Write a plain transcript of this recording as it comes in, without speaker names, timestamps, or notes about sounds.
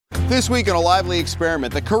This week on A Lively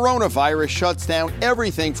Experiment, the coronavirus shuts down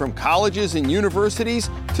everything from colleges and universities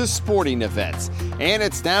to sporting events. And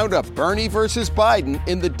it's down to Bernie versus Biden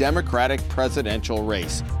in the Democratic presidential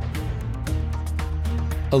race.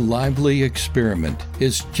 A Lively Experiment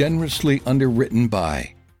is generously underwritten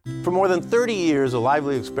by. For more than 30 years, A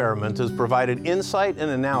Lively Experiment has provided insight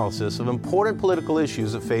and analysis of important political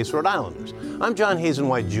issues that face Rhode Islanders. I'm John Hazen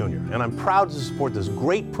White Jr., and I'm proud to support this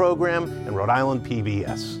great program in Rhode Island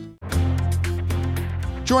PBS.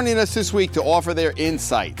 Joining us this week to offer their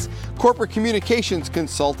insights, corporate communications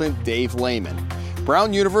consultant Dave Lehman,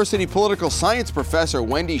 Brown University political science professor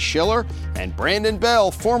Wendy Schiller, and Brandon Bell,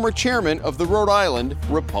 former chairman of the Rhode Island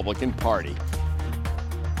Republican Party.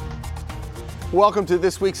 Welcome to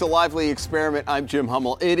this week's A Lively Experiment. I'm Jim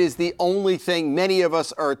Hummel. It is the only thing many of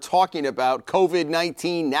us are talking about.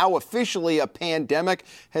 COVID-19, now officially a pandemic,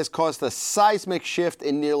 has caused a seismic shift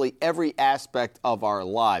in nearly every aspect of our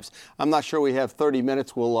lives. I'm not sure we have 30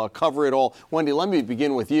 minutes. We'll cover it all. Wendy, let me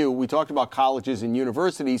begin with you. We talked about colleges and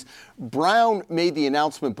universities. Brown made the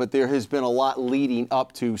announcement, but there has been a lot leading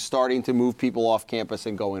up to starting to move people off campus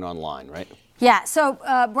and going online, right? Yeah, so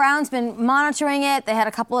Brown's been monitoring it. They had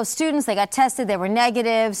a couple of students. They got tested. They were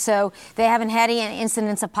negative, so they haven't had any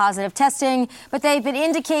incidents of positive testing. But they've been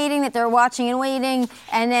indicating that they're watching and waiting.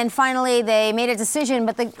 And then finally, they made a decision.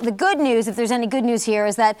 But the good news, if there's any good news here,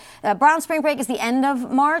 is that Brown spring break is the end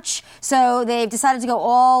of March. So they've decided to go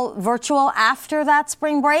all virtual after that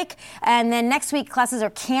spring break. And then next week, classes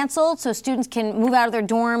are canceled, so students can move out of their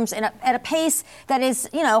dorms at a pace that is,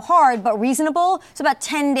 hard but reasonable. It's about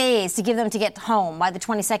 10 days to give them to get home by the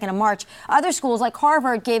 22nd of March. Other schools like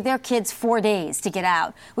Harvard gave their kids 4 days to get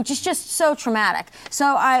out, which is just so traumatic.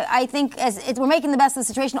 So I think we're making the best of the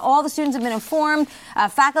situation. All the students have been informed.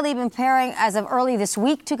 Faculty have been preparing as of early this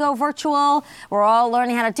week to go virtual. We're all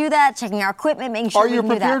learning how to do that, checking our equipment, making sure we can do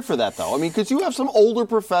that. Are you prepared for that, though? I mean, because you have some older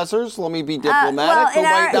professors, let me be diplomatic, who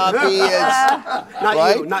might not be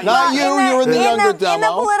as... Not you, you're in the younger demo. In the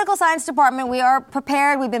political science department, we are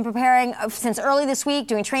prepared. We've been preparing since early this week,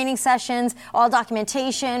 doing training sessions, all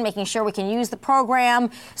documentation, making sure we can use the program.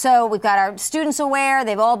 So we've got our students aware.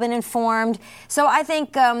 They've all been informed. So I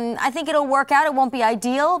think it'll work out. It won't be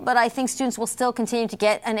ideal, but I think students will still continue to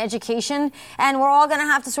get an education. And we're all going to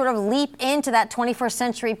have to sort of leap into that 21st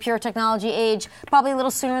century pure technology age probably a little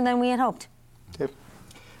sooner than we had hoped.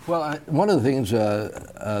 Well, one of the things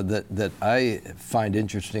that I find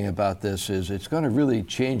interesting about this is it's going to really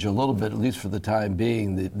change a little bit, at least for the time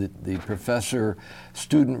being, the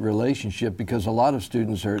professor-student relationship, because a lot of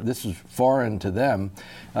students this is foreign to them.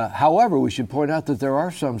 However, we should point out that there are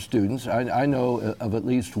some students, I know of at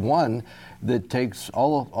least one, that takes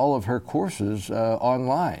all of her courses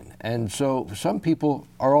online. And so some people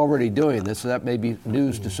are already doing this. So that may be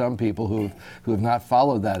news to some people who have not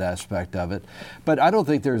followed that aspect of it. But I don't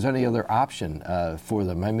think there's any other option for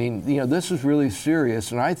them. I mean, this is really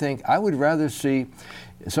serious. And I think I would rather see,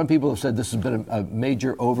 some people have said this has been a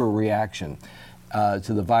major overreaction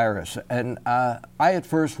to the virus. And I at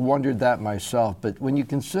first wondered that myself. But when you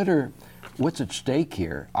consider what's at stake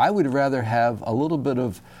here, I would rather have a little bit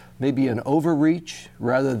of maybe an overreach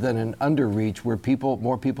rather than an underreach, where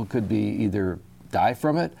more people could be either die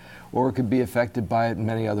from it or could be affected by it in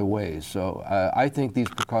many other ways. So I think these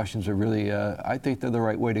precautions are really, I think they're the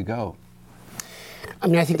right way to go. I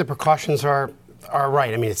mean, I think the precautions are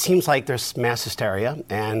right. I mean, it seems like there's mass hysteria,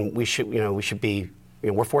 and we should be,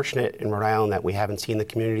 we're fortunate in Rhode Island that we haven't seen the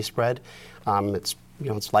community spread. It's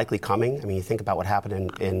likely coming. I mean, you think about what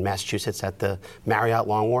happened in Massachusetts at the Marriott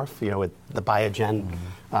Long Wharf, with the Biogen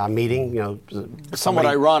meeting. Somewhat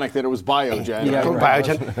ironic that it was Biogen. Yeah, right.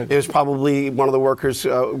 Biogen. It was probably one of the workers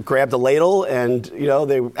grabbed a ladle and,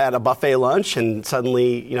 they had a buffet lunch and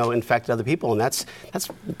suddenly, infected other people. And that's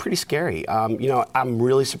pretty scary. I'm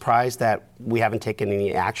really surprised that we haven't taken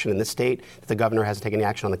any action in this state, that the governor hasn't taken any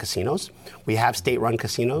action on the casinos. We have state-run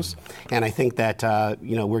casinos. And I think that,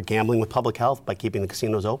 we're gambling with public health by keeping the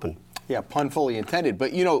casinos open. Yeah, pun fully intended.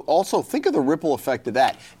 But, also think of the ripple effect of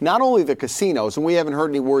that. Not only the casinos, and we haven't heard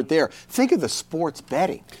any word there, think of the sports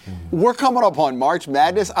betting. Mm-hmm. We're coming up on March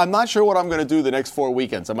Madness. I'm not sure what I'm going to do the next 4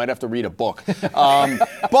 weekends. I might have to read a book.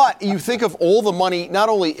 But you think of all the money, not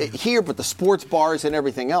only here, but the sports bars and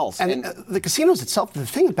everything else. And the casinos itself, the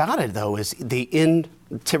thing about it, though, is in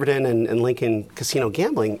Tiverton and Lincoln casino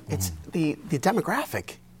gambling, it's the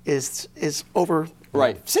demographic is over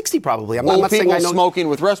Right. 60 probably. I'm Old not saying people I know. smoking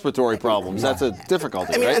with respiratory problems. That's a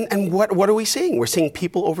difficulty, I mean, right? and what are we seeing? We're seeing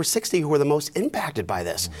people over 60 who are the most impacted by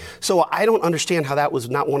this. So I don't understand how that was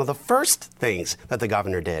not one of the first things that the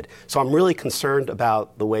governor did. So I'm really concerned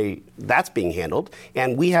about the way that's being handled.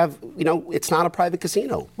 And we have, it's not a private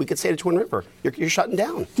casino. We could say to Twin River, you're shutting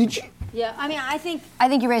down. Did you? Yeah, I mean, I think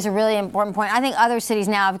you raise a really important point. I think other cities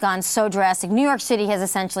now have gone so drastic. New York City has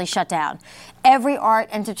essentially shut down every art,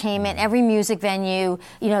 entertainment, every music venue.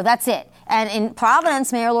 That's it. And in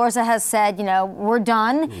Providence, Mayor Lorza has said, we're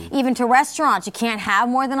done. Even to restaurants, you can't have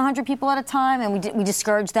more than 100 people at a time, and we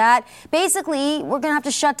discourage that. Basically, we're going to have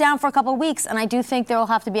to shut down for a couple of weeks, and I do think there will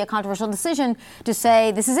have to be a controversial decision to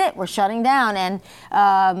say this is it, we're shutting down. And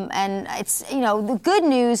it's the good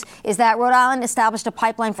news is that Rhode Island established a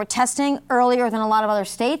pipeline for testing earlier than a lot of other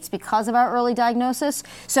states because of our early diagnosis.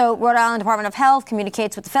 So Rhode Island Department of Health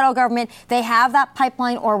communicates with the federal government. They have that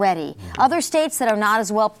pipeline already. Other states that are not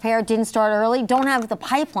as well prepared didn't start early, don't have the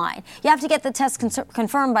pipeline. You have to get the test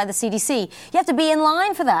confirmed by the CDC. You have to be in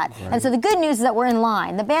line for that. Right. And so the good news is that we're in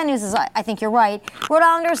line. The bad news is I think you're right. Rhode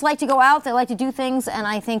Islanders like to go out, they like to do things, and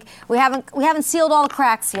I think we haven't sealed all the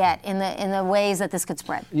cracks yet in the ways that this could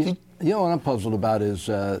spread. What I'm puzzled about is,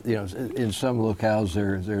 in some locales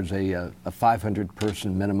there's a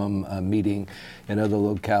 500-person minimum meeting. In other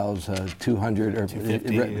locales, 200 or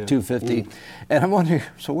 250. And I'm wondering,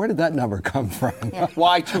 so where did that number come from? Yeah.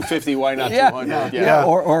 Why 250? Why not 200? Yeah.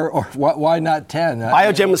 Or why not 10?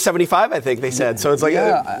 Biogen was 75, I think they said. So it's like,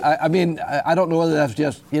 I mean, I don't know whether that's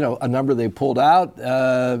just a number they pulled out.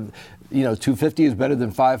 250 is better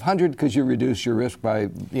than 500 because you reduce your risk by,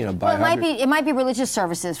 by 100. It might be religious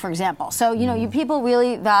services, for example. So, you people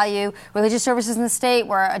really value religious services in the state.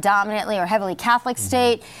 We're a dominantly or heavily Catholic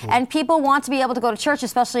state, and people want to be able to go to church,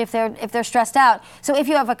 especially if they're stressed out. So if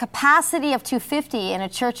you have a capacity of 250 in a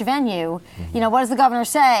church venue, what does the governor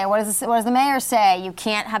say? What does the mayor say? You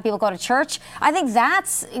can't have people go to church. I think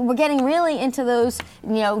we're getting really into those,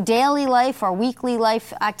 daily life or weekly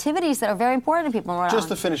life activities that are very important to people in Rhode Island. Just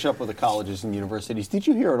to finish up with the colleges and universities, did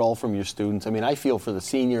you hear it all from your students? I mean, I feel for the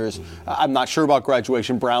seniors. I'm not sure about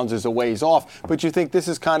graduation. Brown's is a ways off, but you think this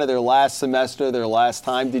is kind of their last semester, their last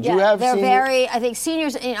time? Did you have seniors? I think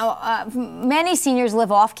seniors, many seniors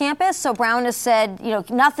live off campus, so Brown has said,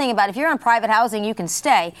 nothing about if you're on private housing, you can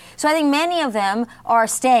stay. So I think many of them are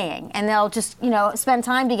staying, and they'll just, spend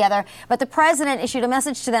time together. But the president issued a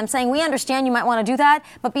message to them saying, we understand you might want to do that,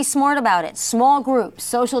 but be smart about it. Small groups,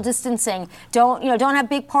 social distancing, don't have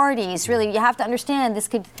big parties. Really, you have to understand this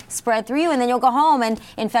could spread through you, and then you'll go home and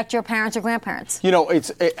infect your parents or grandparents.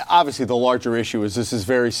 Obviously the larger issue is this is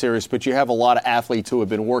very serious, but you have a lot of athletes who have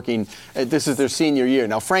been working. This is their senior year.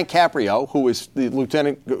 Now, Frank Caprio, who is the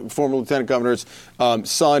former lieutenant governor's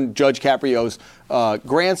son, Judge Caprio's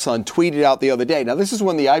grandson, tweeted out the other day. Now, this is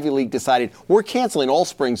when the Ivy League decided we're canceling all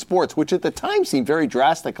spring sports, which at the time seemed very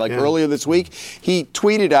drastic. Earlier this week, he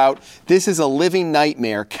tweeted out, "This is a living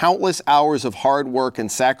nightmare. Countless hours of hard work and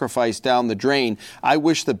sacrifice down the drain. I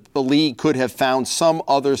wish the league could have found some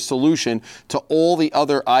other solution to all the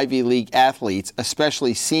other Ivy League athletes,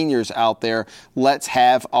 especially seniors out there. Let's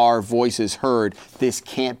have our voices heard. This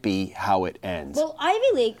can't be how it ends." Well, Ivy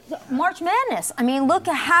League, March Madness. I mean, look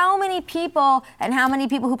at how many people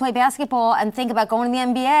who play basketball and think about going to the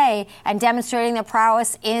NBA and demonstrating their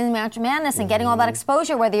prowess in March Madness and getting all that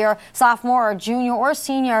exposure, whether you're sophomore or junior or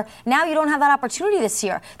senior. Now you don't have that opportunity this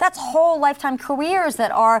year. That's whole lifetime careers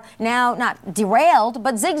that are now not derailed,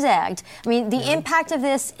 but zigzagged. I mean, the impact of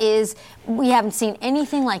this is we haven't seen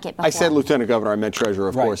anything like it before. I said lieutenant governor, I meant treasurer,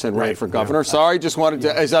 of course, and ran for governor. Yeah. Sorry, just wanted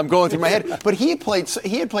to, as I'm going through my head. But he had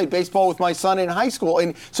played baseball with my son in high school,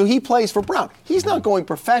 and so he plays for Brown. He's not going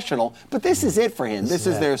professional, but this is it for him. This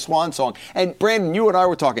is their swan song. And Brandon, you and I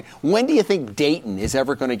were talking. When do you think Dayton is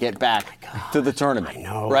ever going to get back to the tournament? I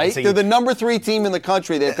know. Right? They're the number 3 team in the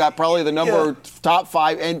country. They've got probably the top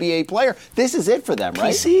 5 NBA player. This is it for them,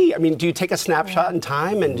 right? PC, I mean, do you take a snapshot in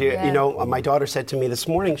time? And, my daughter said to me this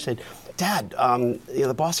morning, she said, Dad,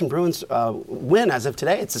 the Boston Bruins win as of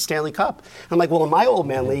today. It's the Stanley Cup. I'm like, well, in my old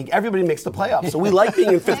man league, everybody makes the playoffs. So we like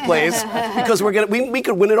being in 5th place because we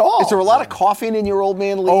could win it all. Is there a lot of coughing in your old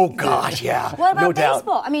man league? Oh, gosh, yeah. What about no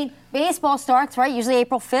baseball? Doubt. I mean, baseball starts, right, usually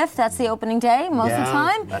April 5th. That's the opening day most of the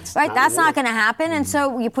time. That's not going to happen. And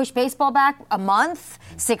so you push baseball back a month,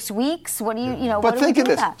 6 weeks. What do you, But think of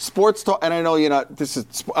this. Sports talk, and I know this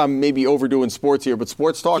is, I'm maybe overdoing sports here, but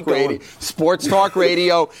sports talk radio.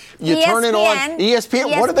 You ESPN, turn it on.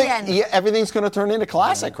 ESPN. What are they? ESPN. Everything's going to turn into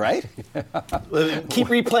classic, right? Keep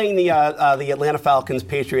replaying the Atlanta Falcons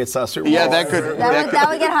Patriots Super Bowl. Yeah, that could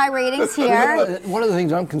get high ratings here. One of the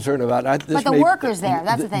things I'm concerned about. But the workers there,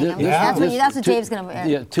 that's the thing. That's what Dave's going to.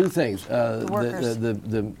 Yeah, two things. Workers.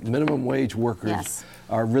 The minimum wage workers. Yes.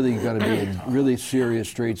 Are really going to be in really serious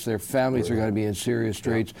straits. Their families are going to be in serious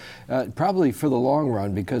straits, probably for the long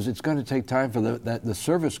run, because it's going to take time for the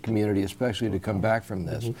service community, especially, to come back from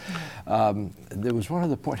this. There was one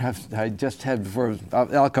other point I just had before.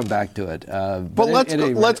 I'll come back to it. But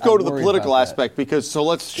let's go to the political aspect, because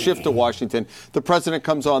let's shift to Washington. The president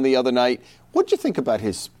comes on the other night. What did you think about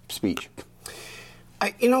his speech?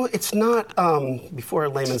 It's not, before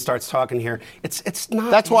Layman starts talking here, it's not.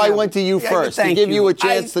 That's why I went to you first, to give you a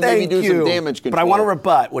chance to maybe do some damage control. But I want to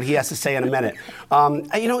rebut what he has to say in a minute.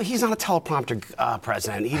 He's not a teleprompter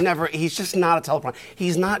president. He's just not a teleprompter.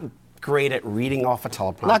 He's not great at reading off a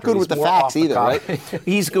teleprompter. Not good with the facts either, right?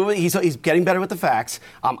 He's good. He's getting better with the facts.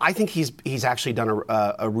 I think he's actually done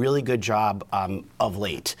a really good job of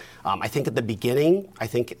late. I think at the beginning,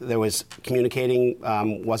 there was communicating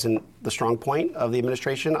wasn't the strong point of the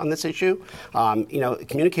administration on this issue.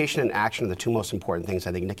 Communication and action are the two most important things,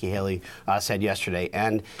 I think Nikki Haley said yesterday.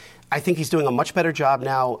 And I think he's doing a much better job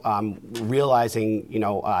now realizing,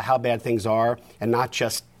 how bad things are, and not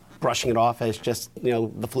just brushing it off as just,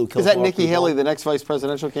 the flu kills. Is that Nikki Haley, the next vice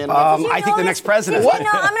presidential candidate? I think the next president. I'm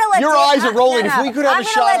gonna let Your eyes are rolling. If we could have a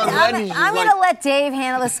shot on Wendy. I'm going to let Dave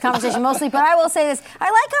handle this conversation mostly, but I will say this. I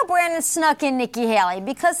like how Brandon snuck in Nikki Haley,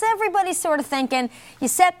 because everybody's sort of thinking, you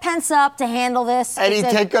set Pence up to handle this. And he's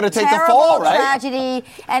going to take the terrible fall, right? Tragedy,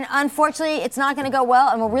 and unfortunately, it's not going to go well,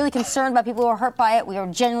 and we're really concerned about people who are hurt by it. We are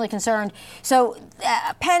genuinely concerned. So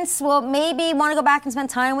Pence will maybe want to go back and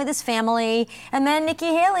spend time with his family, and then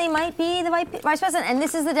Nikki Haley might be the vice president, and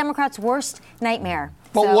this is the Democrats' worst nightmare.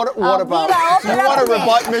 But so, what about? You want to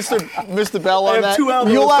rebut Mr. Bell on that?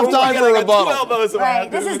 You'll have time for rebuttal.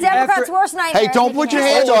 Right. This is Democrats' worst nightmare. Hey, don't put your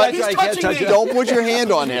hand on him. Don't put your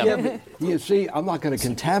hand on him. Yeah, you see, I'm not going to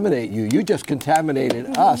contaminate you. You just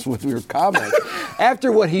contaminated us with your comments.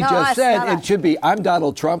 After what he just said, it should be, I'm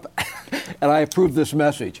Donald Trump, and I approve this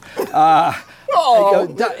message. Look,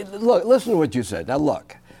 listen to what you said. Now,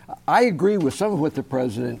 look, I agree with some of what the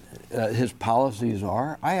president, his policies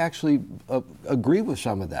are. I actually agree with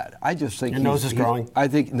some of that. I just think your nose is growing. I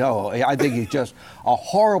think he's just a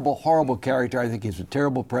horrible, horrible character. I think he's a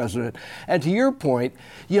terrible president. And to your point,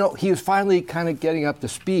 he is finally kind of getting up to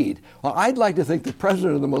speed. Well, I'd like to think the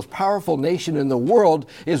president of the most powerful nation in the world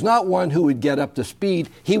is not one who would get up to speed.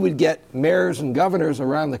 He would get mayors and governors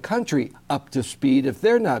around the country up to speed if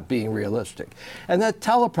they're not being realistic. And that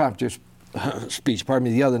teleprompter speech,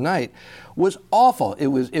 the other night was awful. It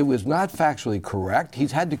was not factually correct.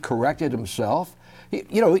 He's had to correct it himself.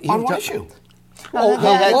 On what issue?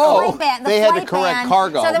 They had to correct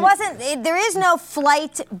cargo. So there is no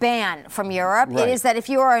flight ban from Europe. Right. It is that if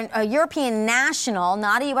you are a European national,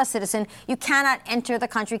 not a U.S. citizen, you cannot enter the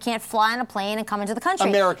country, can't fly on a plane and come into the country.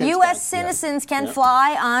 Americans U.S. citizens can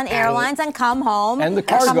fly on airlines and come home. And the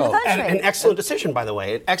cargo. An excellent decision, by the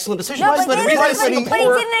way. An excellent decision. No, but he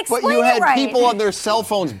didn't explain But you had it right. people on their cell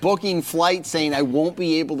phones booking flights saying, I won't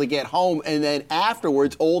be able to get home. And then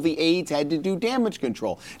afterwards, all the aides had to do damage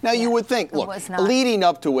control. Now, you would think, look, leading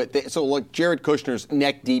up to it, so look, Jared Kushner's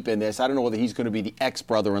neck deep in this. I don't know whether he's going to be the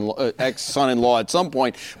ex-son-in-law at some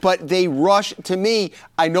point, but they rushed. To me,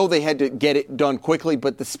 I know they had to get it done quickly,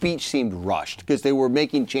 but the speech seemed rushed because they were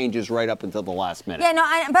making changes right up until the last minute. Yeah, no,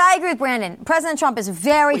 but I agree with Brandon. President Trump is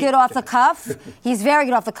very good off the cuff. He's very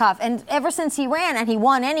good off the cuff. And ever since he ran, and he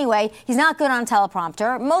won anyway, he's not good on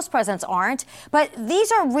teleprompter. Most presidents aren't. But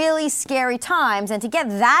these are really scary times. And to get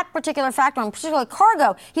that particular factor on particular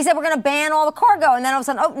cargo, he said we're going to ban all the cargo. And then all of a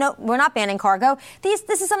sudden, oh, no, we're not banning cargo. This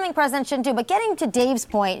is something presidents shouldn't do. But getting to Dave's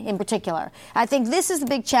point in particular, I think this is the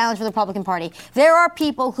big challenge for the Republican Party. There are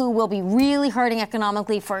people who will be really hurting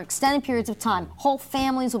economically for extended periods of time. Whole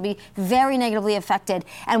families will be very negatively affected.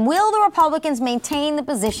 And will the Republicans maintain the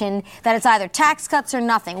position that it's either tax cuts or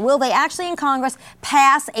nothing? Will they actually in Congress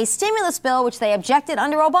pass a stimulus bill, which they objected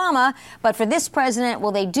under Obama, but for this president,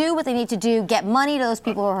 will they do what they need to do, get money to those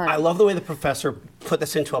people who are hurting? I love the way the professor put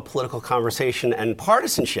this into a political conversation and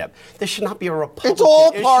partisanship. This should not be a Republican It's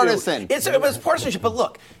all issue. partisan. It was partisanship. But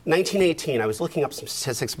look, 1918, I was looking up some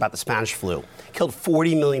statistics about the Spanish flu. Killed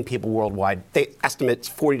 40 million people worldwide. They estimate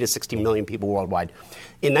 40 to 60 million people worldwide.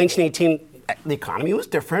 In 1918, the economy was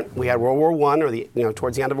different. We had World War I,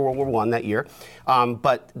 towards the end of World War I that year.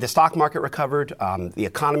 But the stock market recovered, the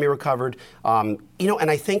economy recovered. And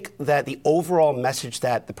I think that the overall message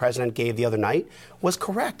that the president gave the other night was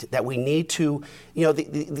correct, that we need to,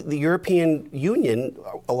 the European Union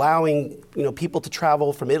allowing, people to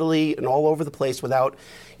travel from Italy and all over the place without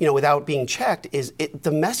being checked,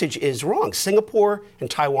 the message is wrong. Singapore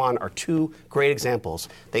and Taiwan are two great examples.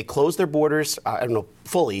 They closed their borders,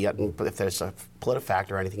 fully, if there's a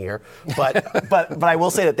PolitiFact or anything here, but I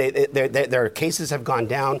will say that their cases have gone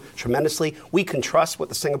down tremendously. We can trust what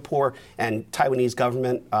the Singapore and Taiwanese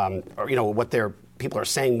government, or what their people are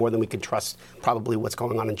saying, more than we can trust probably what's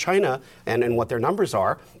going on in China and what their numbers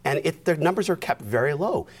are. And their numbers are kept very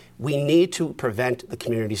low. We need to prevent the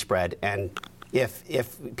community spread. And if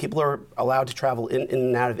people are allowed to travel in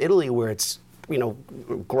and out of Italy, where it's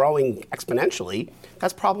growing exponentially,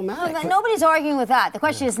 that's problematic. Well, nobody's arguing with that. The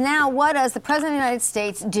question is now, what does the President of the United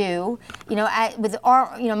States do,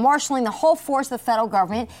 marshaling the whole force of the federal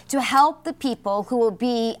government to help the people who will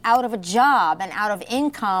be out of a job and out of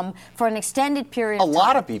income for an extended period of time? A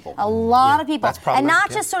lot of people. A lot of people. That's problematic. And not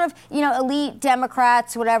just sort of, elite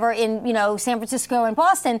Democrats, whatever, in, San Francisco and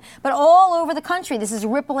Boston, but all over the country. This is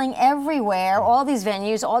rippling everywhere, all these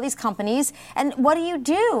venues, all these companies. And what do you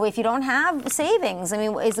do if you don't have savings? I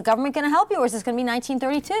mean, is the government going to help you, or is this going to be 1932?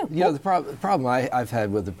 The problem I've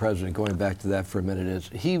had with the president, going back to that for a minute, is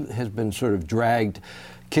he has been sort of dragged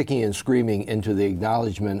kicking and screaming into the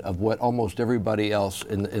acknowledgement of what almost everybody else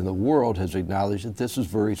in the world has acknowledged, that this is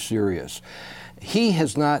very serious. He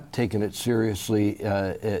has not taken it seriously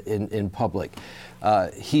in public.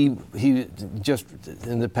 He just,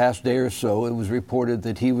 in the past day or so, it was reported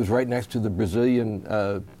that he was right next to the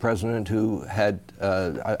Brazilian president who had,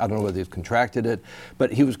 I don't know whether he's contracted it,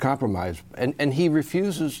 but he was compromised. And he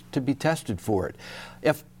refuses to be tested for it.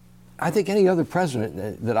 If I think any other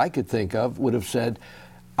president that I could think of would have said,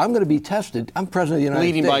 I'm going to be tested. I'm president of the United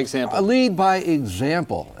States. Leading by example. Lead by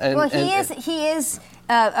example. He is.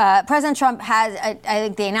 President Trump has, I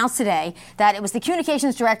think they announced today that it was the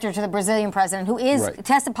communications director to the Brazilian president who is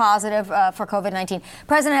tested positive for COVID-19.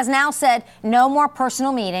 President has now said no more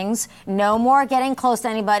personal meetings, no more getting close to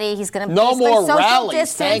anybody. He's going to social rallies.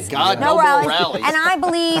 distance. Thank God, no more rallies. rallies. And I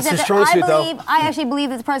believe I actually believe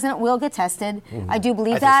that the president will get tested. I do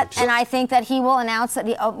believe that, and I think that he will announce that.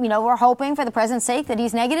 We're hoping for the president's sake that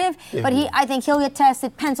he's negative, but I think he'll get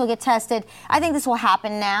tested. Pence will get tested. I think this will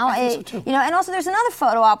happen now. I think so too. And also there's another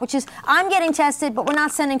photo op, which is I'm getting tested, but we're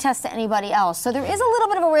not sending tests to anybody else. So there is a little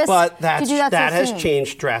bit of a risk to do that. That has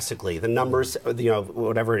changed drastically. The numbers,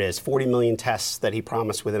 whatever it is, 40 million tests that he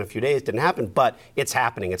promised within a few days didn't happen, but it's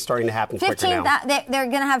happening. It's starting to happen quicker now. They're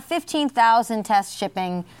going to have 15,000 tests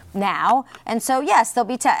shipping now, and so yes, there'll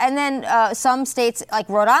be and then some states like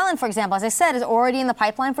Rhode Island, for example, as I said, is already in the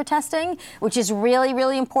pipeline for testing, which is really,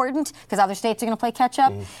 really important because other states are going to play catch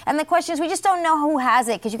up. And the question is, we just don't know who has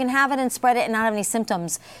it, because you can have it and spread it and not have any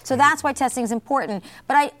symptoms. So that's why testing is important.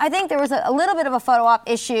 But I think there was a little bit of a photo op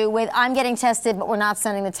issue with I'm getting tested, but we're not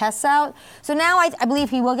sending the tests out. So now I believe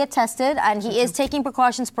he will get tested, and he is taking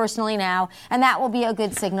precautions personally now, and that will be a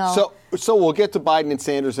good signal. So we'll get to Biden and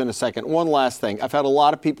Sanders in a second. One last thing. I've had a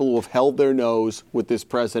lot of people who have held their nose with this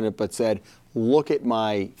president but said, look at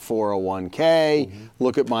my 401k,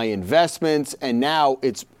 look at my investments, and now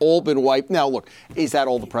it's all been wiped. Now, look, is that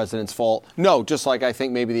all the president's fault? No, just like I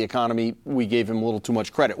think maybe the economy, we gave him a little too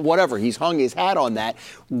much credit. Whatever, he's hung his hat on that.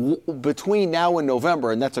 Between now and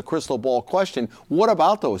November, and that's a crystal ball question, what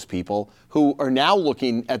about those people who are now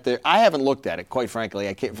looking at I haven't looked at it, quite frankly.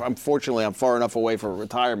 Unfortunately, I'm far enough away for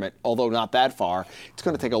retirement, although not that far. It's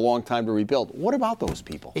going to take a long time to rebuild. What about those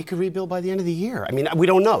people? He could rebuild by the end of the year. I mean, we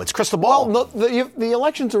don't know. It's crystal ball. Well, the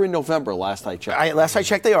elections are in November, last I checked. Last I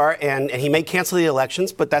checked, they are, and he may cancel the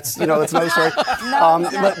elections, but that's another story.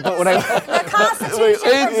 But when the Constitution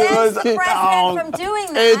prevents the president from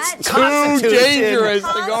doing that. It's too dangerous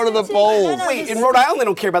to go to the polls. Wait, in Rhode Island, they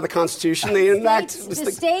don't care about the Constitution. They enact. The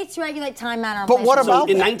states regulate time, manner, and But place. what about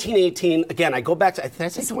in 1918? Again, I go back to, did I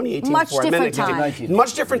say 2018 much before? different time.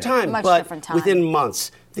 Much different time. Much but different time. Within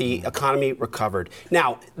months, the economy recovered.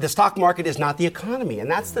 Now, the stock market is not the economy, and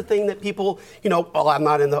that's the thing that people, I don't have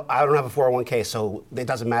a 401k, so it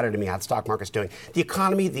doesn't matter to me how the stock market's doing. The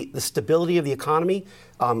economy, the stability of the economy,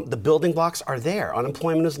 the building blocks are there.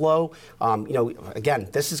 Unemployment is low. Again,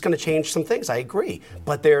 this is going to change some things. I agree,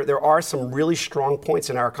 but there are some really strong points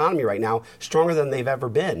in our economy right now, stronger than they've ever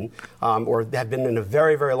been, or have been in a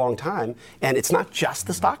very, very long time. And it's not just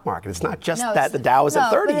the stock market. It's not just that the Dow is at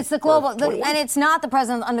 30. But it's the global, and it's not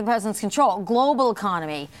under the president's control. The global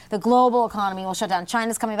economy will shut down.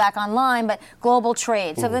 China's coming back online, but global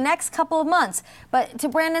trade. So the next couple of months. But to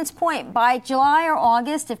Brandon's point, by July or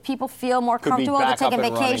August, if people feel more comfortable to take a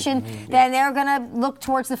vacation, then they're going to look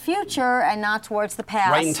towards the future and not towards the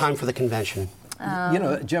past. Right in time for the convention.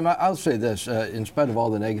 Jim, I'll say this, in spite of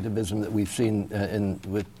all the negativism that we've seen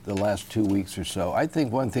with the last 2 weeks or so, I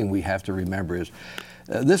think one thing we have to remember is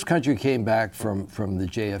this country came back from the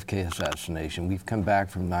JFK assassination. We've come back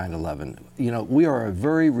from 9/11. We are a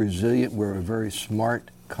very resilient, we're a very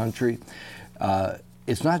smart country.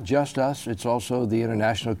 it's not just us, it's also the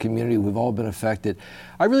international community. We've all been affected.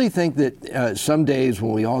 I really think that some days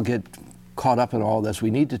when we all get caught up in all this,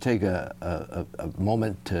 we need to take a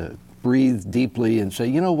moment to breathe deeply and say,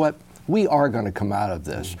 you know what? We are going to come out of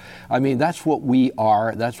this. I mean, that's what we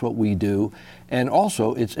are. That's what we do. And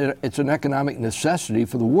also, it's an economic necessity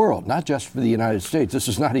for the world, not just for the United States. This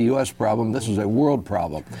is not a U.S. problem. This is a world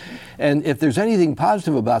problem. And if there's anything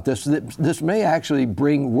positive about this, this may actually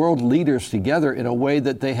bring world leaders together in a way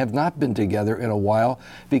that they have not been together in a while,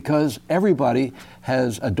 because everybody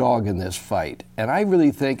has a dog in this fight. And I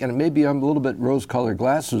really think, and maybe I'm a little bit rose-colored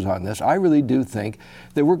glasses on this, I really do think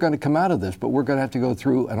that we're going to come out of this, but we're going to have to go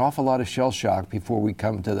through an awful lot of shell shock before we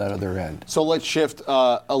come to that other end. So let's shift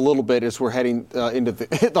a little bit as we're heading into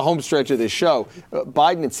the home stretch of this show.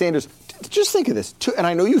 Biden and Sanders, just think of this, and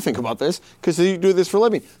I know you think about this because you do this for a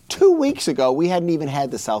living. 2 weeks ago, we hadn't even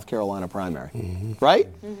had the South Carolina primary, right?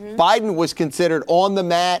 Biden was considered on the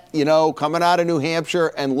mat, coming out of New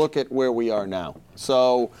Hampshire, and look at where we are now.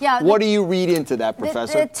 So what do you read into that,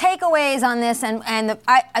 Professor? The takeaways on this,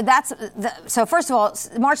 so first of all,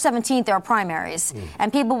 March 17th, there are primaries,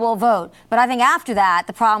 and people will vote. But I think after that,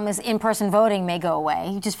 the problem is in-person voting may go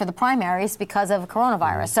away, just for the primaries because of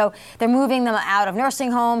coronavirus. So they're moving them out of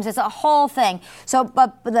nursing homes. It's a whole thing. So,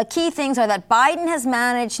 but the key things are that Biden has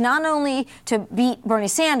managed not only to beat Bernie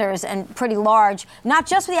Sanders and pretty large, not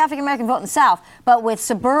just with the African-American vote in the South, but with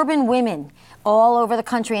suburban women all over the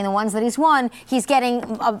country, and the ones that he's won, he's getting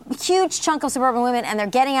a huge chunk of suburban women, and they're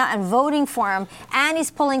getting out and voting for him, and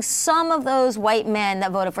he's pulling some of those white men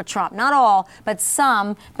that voted for Trump, not all, but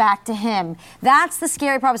some, back to him. That's the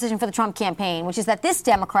scary proposition for the Trump campaign, which is that this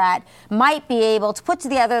Democrat might be able to put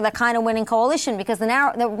together the kind of winning coalition, because the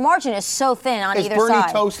margin is so thin on either side. Is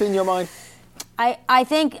Bernie toast in your mind? I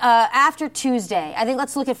think after Tuesday, I think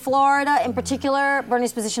let's look at Florida in particular.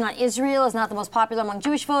 Bernie's position on Israel is not the most popular among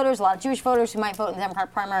Jewish voters. A lot of Jewish voters who might vote in the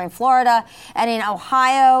Democratic primary in Florida. And in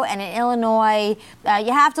Ohio and in Illinois,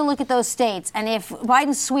 you have to look at those states. And if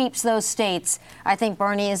Biden sweeps those states, I think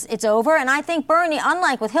it's over. And I think Bernie,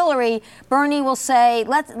 unlike with Hillary, Bernie will say,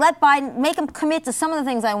 let Biden, make him commit to some of the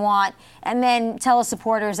things I want, and then tell his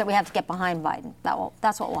supporters that we have to get behind Biden.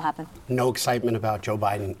 That's what will happen. No excitement about Joe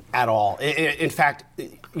Biden at all. In fact,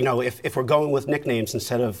 if we're going with nicknames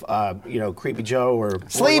instead of, Creepy Joe or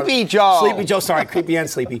Sleepy Joe. Sleepy Joe, sorry, creepy and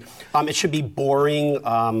sleepy. It should be boring,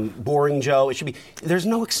 boring Joe. It should be. There's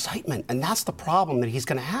no excitement, and that's the problem that he's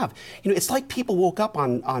going to have. It's like people woke up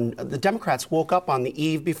on the Democrats woke up on the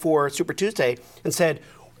eve before Super Tuesday and said,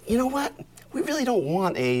 you know what? We really don't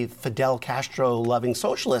want a Fidel Castro-loving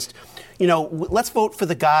socialist. Let's vote for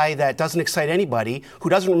the guy that doesn't excite anybody, who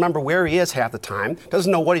doesn't remember where he is half the time,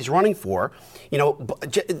 doesn't know what he's running for. He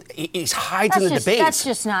hides in the debates.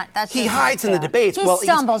 He hides in the debates. He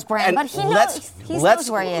stumbles, Brand, but he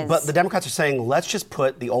knows where he is. But the Democrats are saying, let's just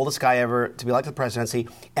put the oldest guy ever to be elected to the presidency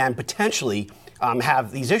and potentially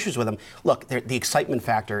have these issues with him. Look, the excitement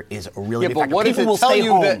factor is a really big factor. People will stay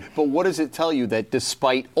home. But what does it tell you that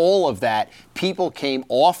despite all of that, people came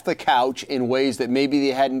off the couch in ways that maybe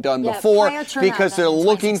they hadn't done before because they're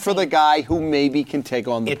looking for the guy who maybe can take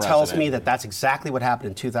on the president? It tells me that that's exactly what happened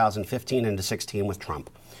in 2015 and 2016 with Trump.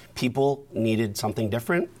 People needed something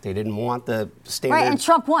different. They didn't want the standard. Right, and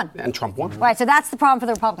Trump won. Right, so that's the problem for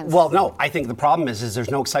the Republicans. Well, no, I think the problem is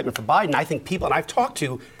there's no excitement for Biden. I think people, and I've talked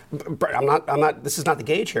to, I'm not. This is not the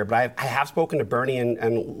gauge here, but I have spoken to Bernie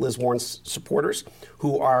and Liz Warren's supporters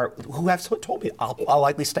who have told me I'll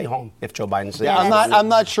likely stay home if Joe Biden's. Yeah, I'm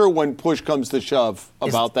not sure when push comes to shove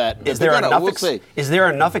about that. Is there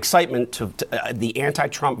enough excitement to the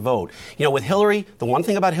anti-Trump vote? With Hillary, the one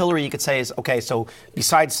thing about Hillary you could say is, okay, so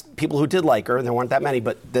besides people who did like her, and there weren't that many,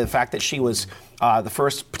 but the fact that she was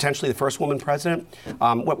potentially the first woman president.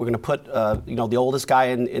 We're going to put the oldest guy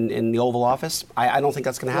in the Oval Office. I don't think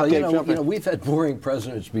that's going to happen. Well, we've had boring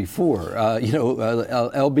presidents before.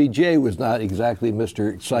 LBJ was not exactly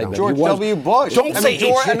Mr. Excitement. George W. Bush. Don't say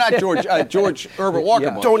George Herbert Walker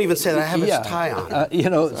Bush. Don't even say that. I have his tie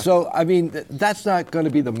on. So that's not going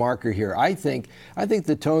to be the marker here. I think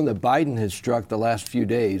the tone that Biden has struck the last few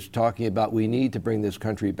days, talking about we need to bring this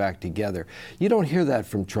country back together. You don't hear that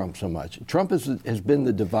from Trump so much. Trump has been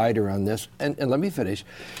the divider on this. And let me finish.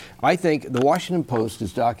 I think the Washington Post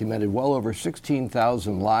has documented well over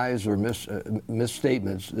 16,000 lies or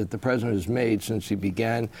misstatements that the president has made since he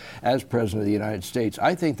began as president of the United States.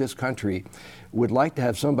 I think this country would like to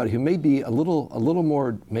have somebody who may be a little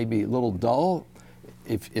more, maybe a little dull,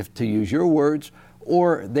 if to use your words,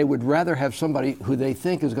 or they would rather have somebody who they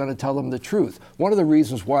think is going to tell them the truth. One of the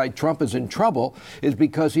reasons why Trump is in trouble is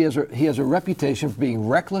because he has a reputation for being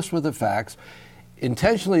reckless with the facts,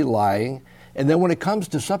 intentionally lying, And then when it comes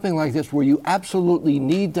to something like this, where you absolutely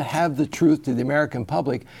need to have the truth to the American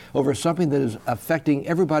public over something that is affecting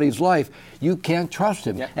everybody's life, you can't trust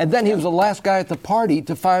him. Yeah. And then he was the last guy at the party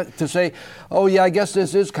to say, oh, yeah, I guess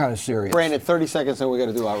this is kind of serious. Brandon, 30 seconds, and we got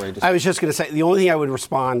to do outrageous. I was just going to say, the only thing I would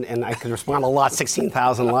respond, and I could respond a lot,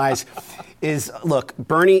 16,000 lies, is, look,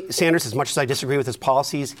 Bernie Sanders, as much as I disagree with his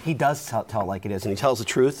policies, he does tell it like it is, and he tells the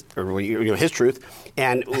truth, or his truth,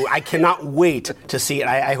 and I cannot wait to see it.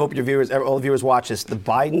 I hope your viewers, all the viewers watch this, the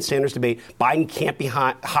Biden-Sanders debate. Biden can't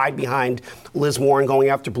hide behind Liz Warren going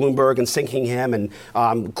after Bloomberg and sinking him, and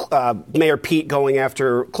Mayor Pete going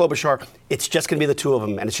after Klobuchar. It's just going to be the two of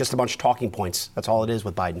them, and it's just a bunch of talking points. That's all it is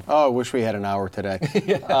with Biden. Oh, I wish we had an hour today.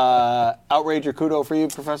 Outrage or kudo for you,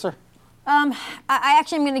 Professor? I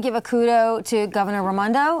actually am going to give a kudo to Governor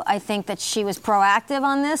Raimondo. I think that she was proactive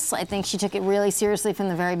on this. I think she took it really seriously from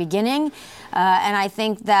the very beginning. And I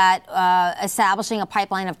think that establishing a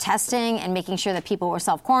pipeline of testing and making sure that people were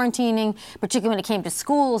self-quarantining, particularly when it came to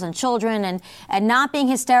schools and children, and not being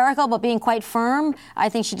hysterical but being quite firm, I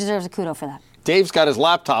think she deserves a kudo for that. Dave's got his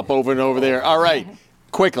laptop over and over there. All right.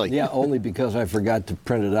 Quickly. Yeah, only because I forgot to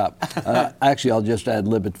print it up. Actually, I'll just ad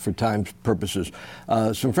lib it for time purposes.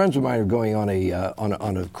 Some friends of mine are going on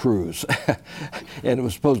a cruise, and it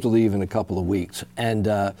was supposed to leave in a couple of weeks. And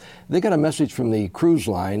they got a message from the cruise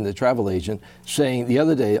line, the travel agent, saying the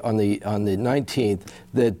other day on the 19th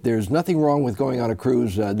that there's nothing wrong with going on a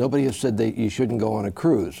cruise. Nobody has said that you shouldn't go on a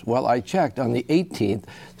cruise. Well, I checked on the 18th.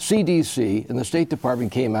 CDC and the State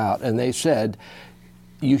Department came out and they said,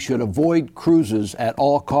 you should avoid cruises at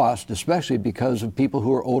all costs, especially because of people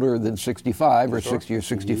who are older than 65 or 60 or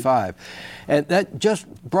 65. And that just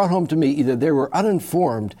brought home to me either they were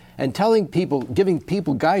uninformed and telling people, giving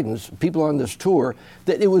people guidance, people on this tour,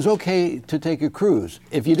 that it was okay to take a cruise.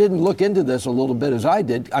 If you didn't look into this a little bit as I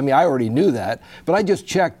did, I mean, I already knew that, but I just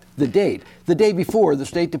checked the date. The day before, the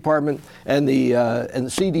State Department and the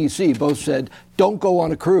CDC both said, don't go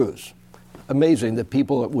on a cruise. Amazing that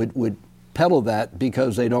people would peddle that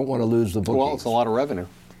because they don't want to lose the bookings. Well, it's a lot of revenue.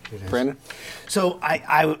 Brandon? So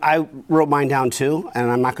I wrote mine down too, and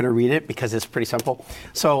I'm not going to read it because it's pretty simple.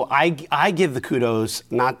 So I give the kudos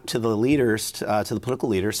not to the leaders, to the political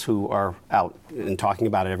leaders who are out and talking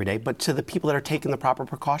about it every day, but to the people that are taking the proper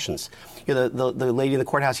precautions. You know, the lady in the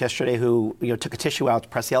courthouse yesterday who took a tissue out to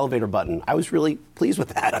press the elevator button. I was really pleased with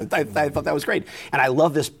that. I thought that was great, and I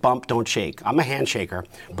love this bump don't shake. I'm a handshaker,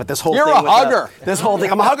 but this whole You're thing a hugger. This whole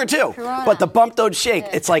thing, I'm a hugger too. But the bump don't shake.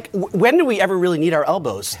 It's like, when do we ever really need our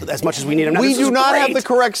elbows as much as we need them now? We do not have the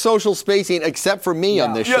correct social spacing except for me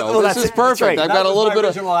on this show. Well, this is perfect. Right. I've got a little bit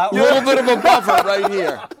of a buffer right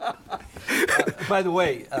here. By the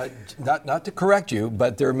way, not to correct you,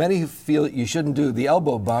 but there are many who feel that you shouldn't do the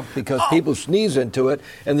elbow bump because people sneeze into it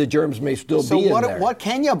and the germs may still be in there. So what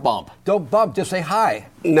can you bump? Don't bump, just say hi.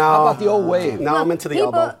 No. How about the old wave? No, I'm into the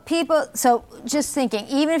elbow. So just thinking,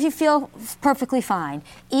 even if you feel perfectly fine,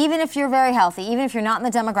 even if you're very healthy, even if you're not in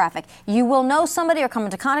the demographic, you will know somebody or come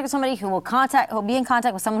into contact with somebody who will be in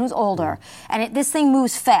contact with someone who's older. And this thing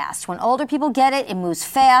moves fast. When older people get it, it moves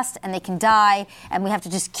fast and they can die. And we have to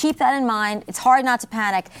just keep that in mind. It's hard not to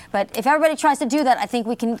panic. But if everybody tries to do that, I think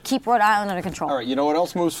we can keep Rhode Island under control. All right, you know what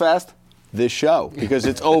else moves fast? This show, because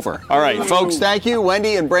it's over. All right, folks, thank you,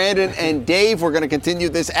 Wendy and Brandon and Dave. We're going to continue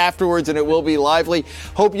this afterwards, and it will be lively.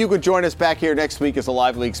 Hope you could join us back here next week as the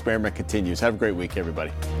Lively Experiment continues. Have a great week,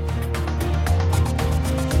 everybody.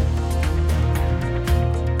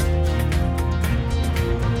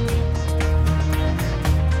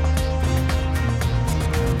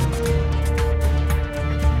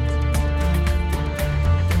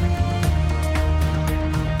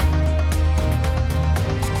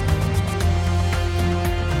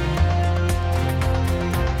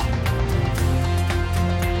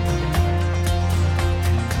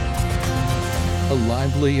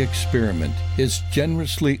 Lively Experiment is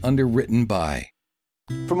generously underwritten by.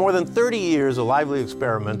 For more than 30 years, A Lively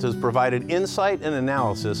Experiment has provided insight and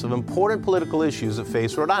analysis of important political issues that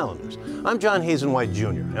face Rhode Islanders. I'm John Hazen White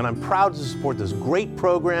Jr., and I'm proud to support this great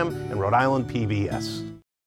program and Rhode Island PBS.